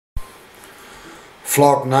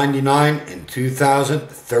vlog 99 in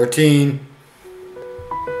 2013.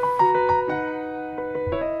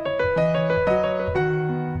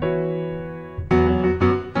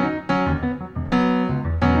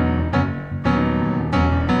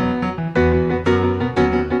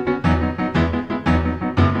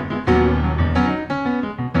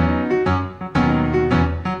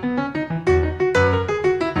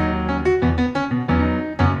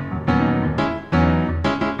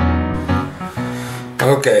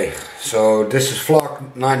 Okay, so this is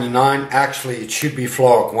vlog 99. Actually it should be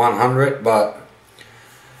vlog 100, but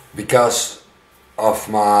because of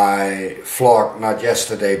my vlog, not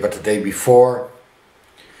yesterday but the day before,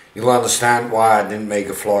 you'll understand why I didn't make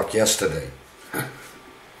a vlog yesterday.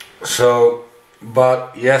 So,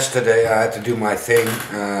 but yesterday I had to do my thing.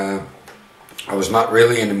 I was not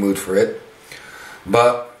really in the mood for it,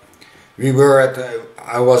 but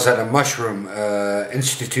I was at a mushroom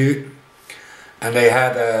institute. And they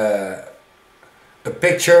had a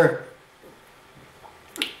picture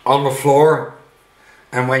on the floor,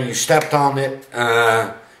 and when you stepped on it,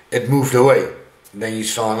 it moved away. Then you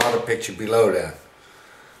saw another picture below that.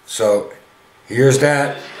 So here's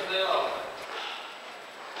that.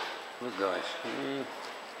 Look guys.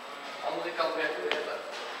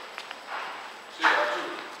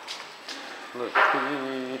 Look.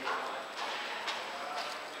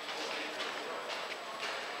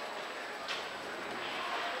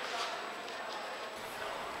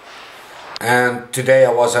 And today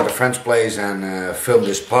I was at a friend's place and filmed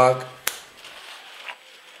this pug.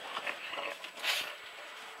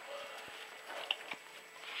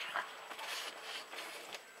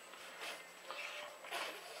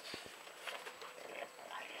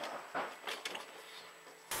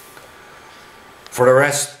 For the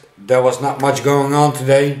rest, there was not much going on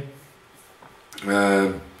today.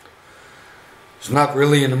 I was not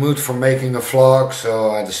really in the mood for making a vlog, so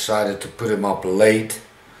I decided to put him up late.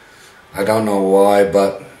 I don't know why,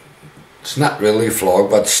 but it's not really a vlog,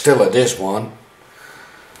 but still it is one.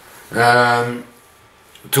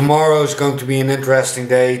 Tomorrow is going to be an interesting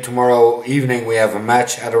day. Tomorrow evening we have a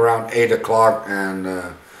match at around 8 o'clock, and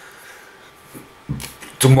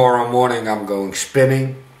tomorrow morning I'm going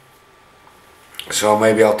spinning. So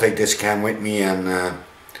maybe I'll take this cam with me and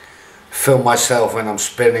film myself when I'm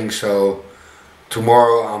spinning. So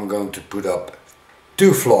tomorrow I'm going to put up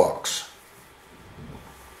 2 vlogs.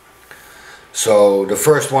 So the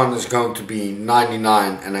first one is going to be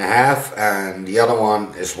 99.5 and the other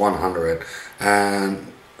one is 100.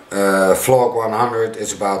 And vlog 100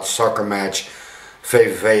 is about soccer match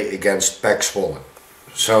VVV against PEC Zwolle.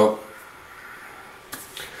 So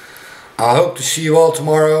I hope to see you all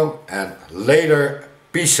tomorrow, and later.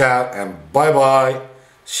 Peace out and bye bye.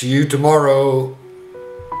 See you tomorrow.